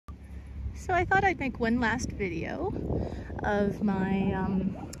So I thought I'd make one last video of my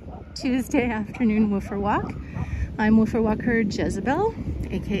Tuesday afternoon woofer walk. I'm woofer walker Jezebel,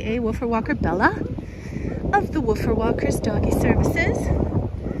 aka woofer walker Bella of the Woofer Walkers Doggy Services.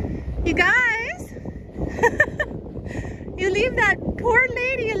 You guys, you leave that poor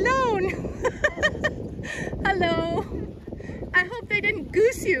lady alone. Hello. I hope they didn't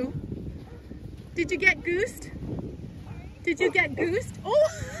goose you. Did you get goosed? Did you get goosed? Oh!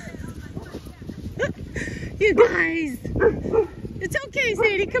 You guys! It's okay,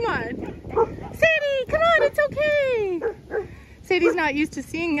 Sadie, come on. Sadie, come on, it's okay. Sadie's not used to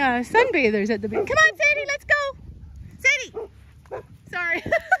seeing sunbathers at the beach. Come on, Sadie, let's go. Sadie! Sorry.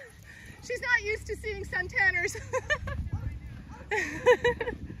 She's not used to seeing suntanners.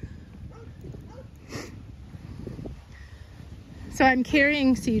 So I'm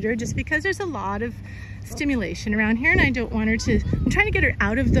carrying Cedar just because there's a lot of stimulation around here and I don't want her to, I'm trying to get her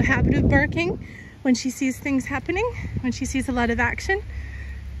out of the habit of barking when she sees things happening, when she sees a lot of action.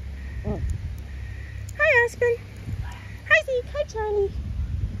 Oh. Hi, Aspen. Hi, Zeke. Hi, Charlie.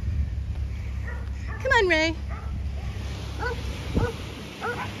 Come on, Ray.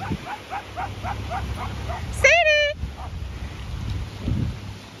 Sadie!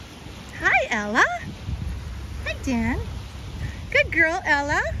 Hi, Ella. Hi, Dan. Good girl,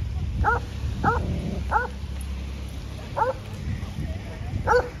 Ella.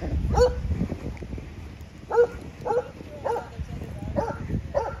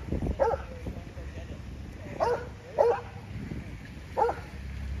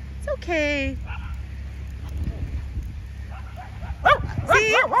 It's okay.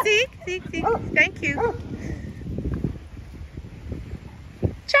 Zeke. Thank you.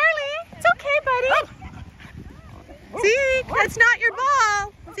 Charlie, it's okay, buddy. Zeke, that's not your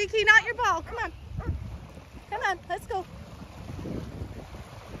ball. Zeke, not your ball. Come on. Come on, let's go.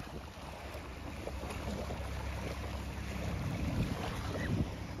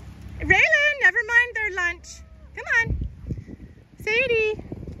 Raylan, never mind their lunch. Come on. Sadie.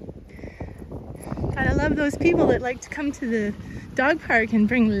 God, I love those people that like to come to the dog park and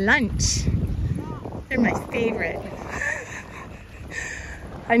bring lunch. They're my favorite.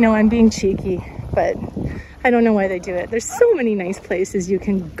 I know I'm being cheeky, but I don't know why they do it. There's so many nice places you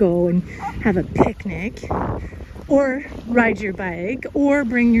can go and have a picnic or ride your bike or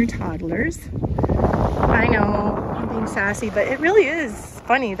bring your toddlers. I know I'm being sassy, but it really is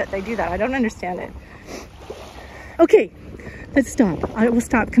funny that they do that. I don't understand it. Okay, let's stop. I will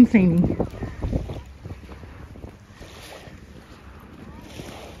stop complaining.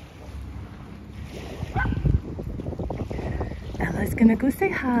 Ella's gonna go say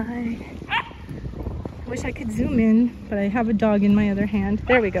hi. I wish I could zoom in, but I have a dog in my other hand.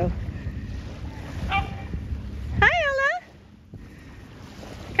 There we go. Hi, Ella.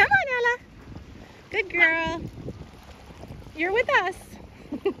 Come on, Ella. Good girl. You're with us.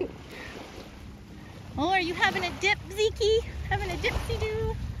 Oh, are you having a dip, Zeke? Having a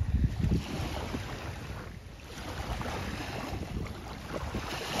dipsy-doo?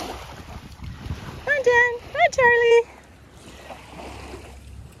 Come on, Dan. Hi, Charlie.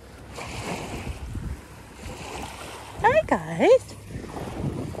 Hi, guys.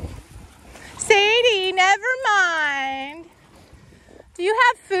 Sadie, never mind. Do you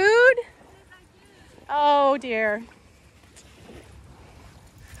have food? Oh, dear.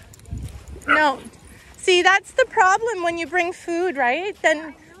 No. See, that's the problem when you bring food, right?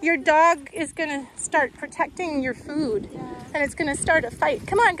 Then your dog is going to start protecting your food. And it's going to start a fight.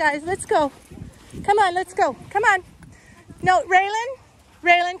 Come on, guys. Let's go. Come on, let's go. Come on. No, Raylan.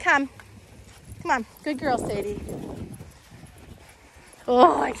 Raylan, come. Come on. Good girl, Sadie.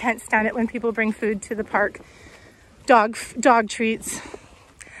 Oh, I can't stand it when people bring food to the park. Dog treats.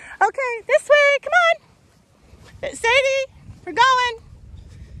 Okay, this way, come on. Sadie, we're going.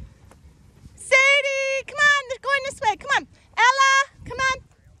 Sadie, come on, they're going this way. Come on. Ella, come on.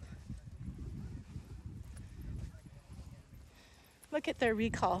 Look at their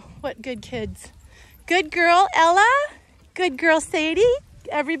recall. What good kids. Good girl, Ella. Good girl, Sadie.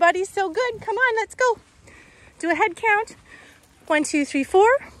 Everybody's so good. Come on, let's go. Do a head count. 1, 2, 3, 4,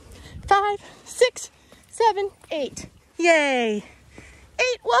 5, 6, 7, 8. Yay. 8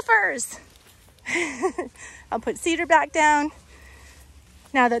 woofers. I'll put Cedar back down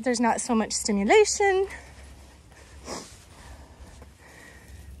now that there's not so much stimulation.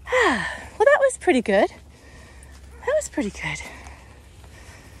 Well, that was pretty good. That was pretty good.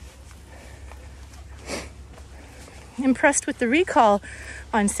 Impressed with the recall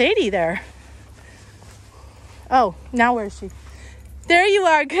on Sadie there. Oh, now where is she? There you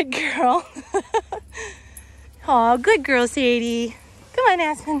are, good girl. Oh, good girl, Sadie. Come on,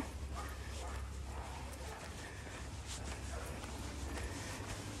 Aspen.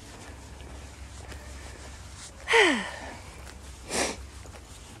 I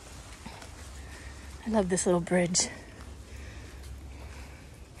love this little bridge.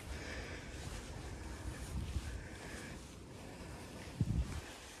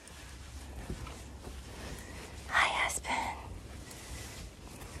 Hi, Aspen.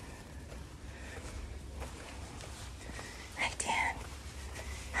 Hi, Dan.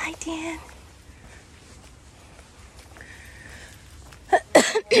 Hi, Dan.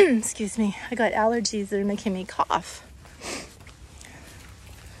 Excuse me, I got allergies that are making me cough.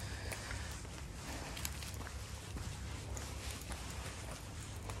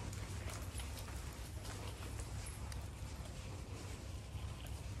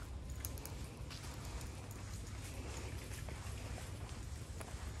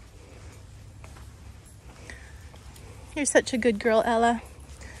 You're such a good girl, Ella.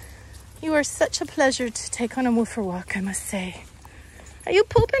 You are such a pleasure to take on a woofer walk, I must say. Are you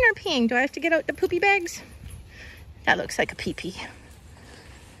pooping or peeing? Do I have to get out the poopy bags? That looks like a pee-pee.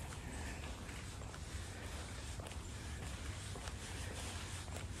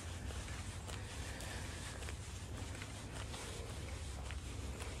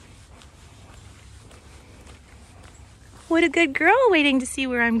 What a good girl, waiting to see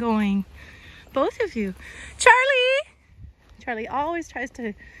where I'm going. Both of you. Charlie! Charlie always tries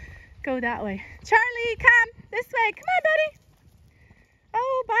to go that way. Charlie, come this way. Come on, buddy.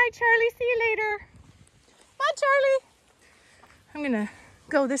 Oh, bye, Charlie. See you later. Bye, Charlie. I'm going to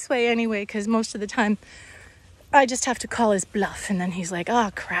go this way anyway, because most of the time I just have to call his bluff. And then he's like, oh,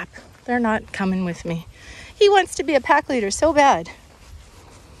 crap. They're not coming with me. He wants to be a pack leader so bad.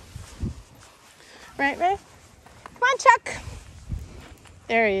 Right, Ray? Come on, Chuck.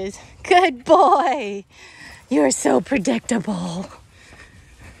 There he is. Good boy. You're so predictable.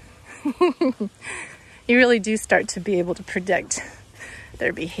 You really do start to be able to predict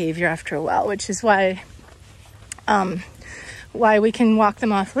their behavior after a while, which is why we can walk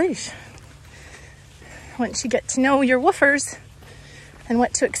them off leash. Once you get to know your woofers and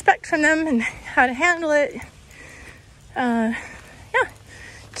what to expect from them and how to handle it, yeah, you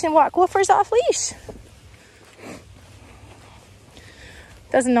can walk woofers off leash.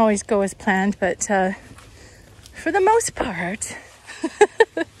 Doesn't always go as planned, but for the most part,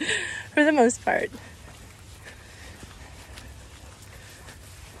 for the most part.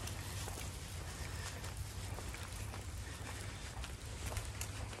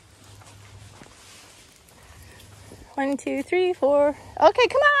 One, two, three, four. Okay,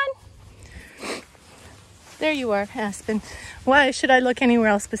 come on. There you are, Aspen. Why should I look anywhere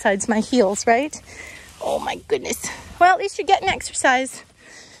else besides my heels, right? Oh my goodness. Well, at least you're getting exercise.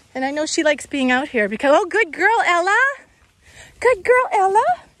 And I know she likes being out here because, oh, good girl, Ella. Good girl, Ella.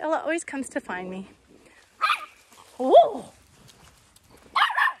 Ella always comes to find me. Whoa.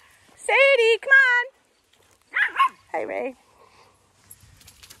 Sadie, come on. Hi, Ray.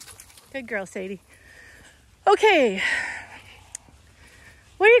 Good girl, Sadie. Okay.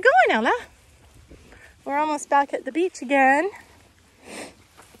 Where are you going, Ella? We're almost back at the beach again.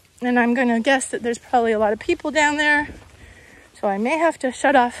 And I'm going to guess that there's probably a lot of people down there. So I may have to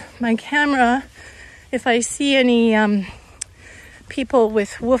shut off my camera if I see any people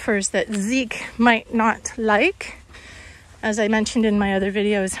with woofers that Zeke might not like. As I mentioned in my other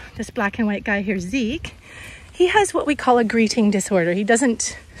videos, this black and white guy here, Zeke, he has what we call a greeting disorder. He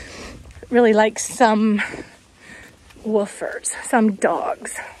doesn't really like some woofers, some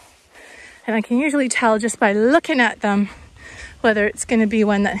dogs. And I can usually tell just by looking at them whether it's going to be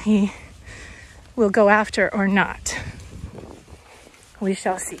one that he will go after or not. We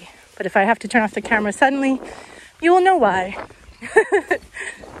shall see. But if I have to turn off the camera suddenly, you will know why. Come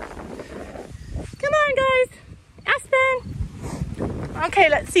on, guys. Aspen. Okay,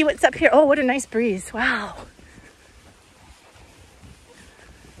 let's see what's up here. Oh, what a nice breeze. Wow.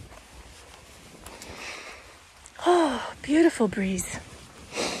 Oh, beautiful breeze.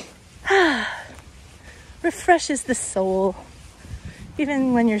 Refreshes the soul,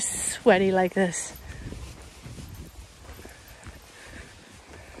 even when you're sweaty like this.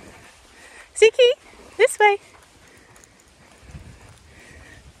 Zeke, this way.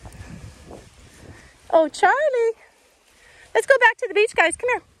 Oh, Charlie. Let's go back to the beach, guys. Come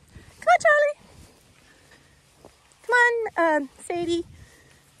here. Come on, Charlie. Come on, Sadie.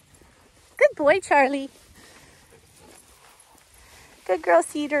 Good boy, Charlie. Good girl,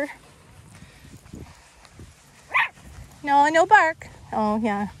 Cedar. No, no bark. Oh,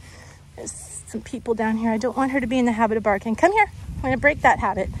 yeah. There's some people down here. I don't want her to be in the habit of barking. Come here. I'm going to break that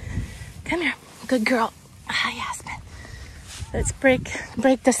habit. Come here. Good girl. Hi, Aspen. Let's break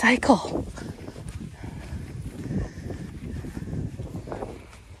the cycle.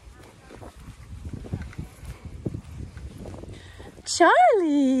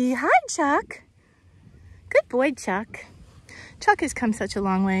 Charlie. Hi, Chuck. Good boy, Chuck. Chuck has come such a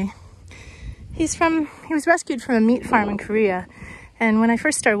long way. He was rescued from a meat farm in Korea. And when I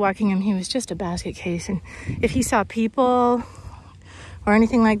first started walking him, he was just a basket case. And if he saw people or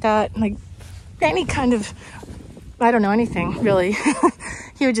anything like that, like any kind of, I don't know, anything really,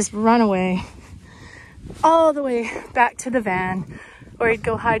 he would just run away all the way back to the van, or he'd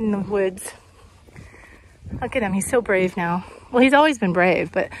go hide in the woods. Look at him, he's so brave now. Well, he's always been brave,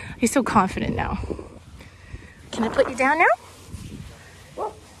 but he's so confident now. Can I put you down now?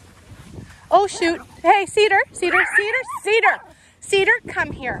 Oh, shoot. Hey, Cedar,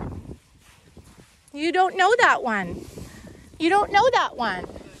 come here. You don't know that one. You don't know that one.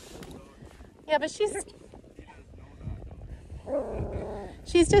 Yeah, but she's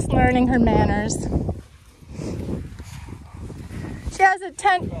just learning her manners. She has a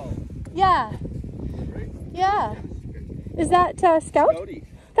tent. Yeah. Yeah. Is that Scout?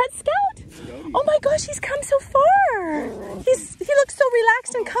 That's Scout? Oh my gosh, he's come so far. He looks so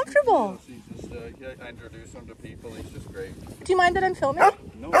relaxed and comfortable. I introduce him to people. He's just great. Do you mind that I'm filming?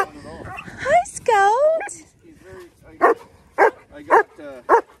 No, not at all. Hi, Scout. He's very... I got...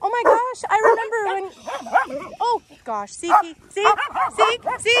 Oh my gosh, I remember when... Oh gosh, Zeke! Stop!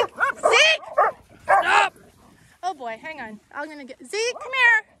 Oh boy, hang on. I'm gonna get... Zeke, come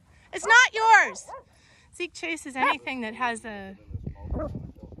here. It's not yours. Zeke chases anything that has a... As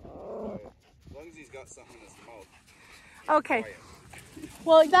long as he's got something in his mouth. Okay.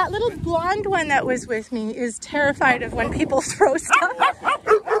 Well, that little blonde one that was with me is terrified of when people throw stuff.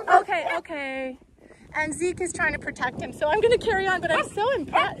 Okay. And Zeke is trying to protect him, so I'm going to carry on, but I'm so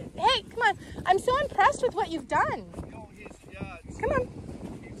impressed. Hey, come on. I'm so impressed with what you've done. No, come on.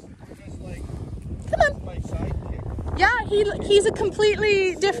 He's just like... Come on. My sidekick. Yeah, he's a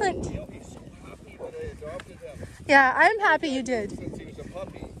completely different... He's so happy that I adopted him. Yeah, I'm happy you did. Since he was a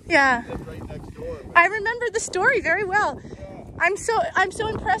puppy. Yeah. He lived right next door. I remember the story very well. Yeah. I'm so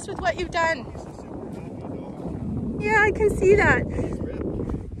impressed with what you've done. He's a super happy dog. Yeah, I can see that. He's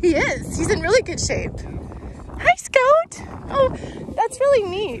ripped. He is. He's in really good shape. Hi, Scout. Oh, that's really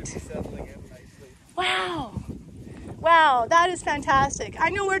neat. He's settling in nicely. Wow. Wow, that is fantastic. I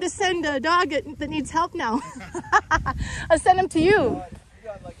know where to send a dog that needs help now. I'll send him to you. You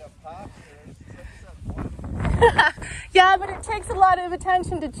got like a pack there. Yeah, but it takes a lot of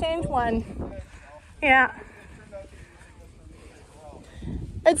attention to change one. Yeah.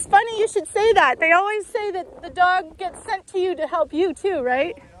 It's funny you should say that. They always say that the dog gets sent to you to help you too,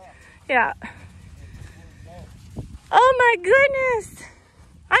 right? Yeah. Oh my goodness.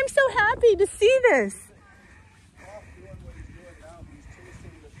 I'm so happy to see this.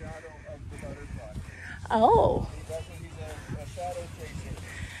 Oh.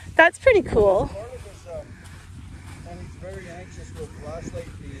 That's pretty cool. And he's very anxious with flashlight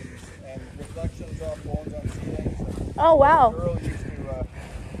beams and reflections off bones on ceilings. Oh wow. The girl used to, I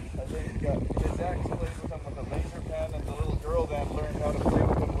think, his ex played with him with a laser pen, and the little girl then learned how to play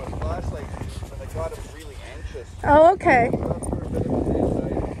with him with flashlight beams, and it got him really anxious. Oh, okay. So that's where a bit of his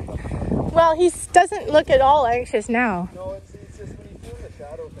anxiety. Well, he doesn't look at all anxious now. No, it's just when he's doing the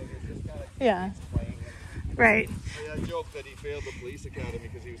shadow thing, it's just kind of Yeah. playing. Right. I joked that he failed the police academy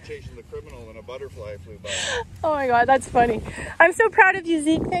because he was chasing the criminal and a butterfly flew by. Oh my God, that's funny. I'm so proud of you,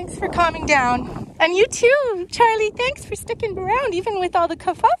 Zeke. Thanks for calming down. And you too, Charlie. Thanks for sticking around, even with all the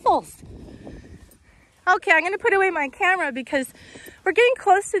kerfuffles. Okay, I'm going to put away my camera because we're getting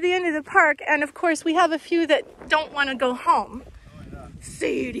close to the end of the park. And of course, we have a few that don't want to go home. Oh, yeah.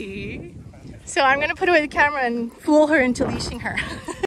 Sadie. So I'm going to put away the camera and fool her into leashing her.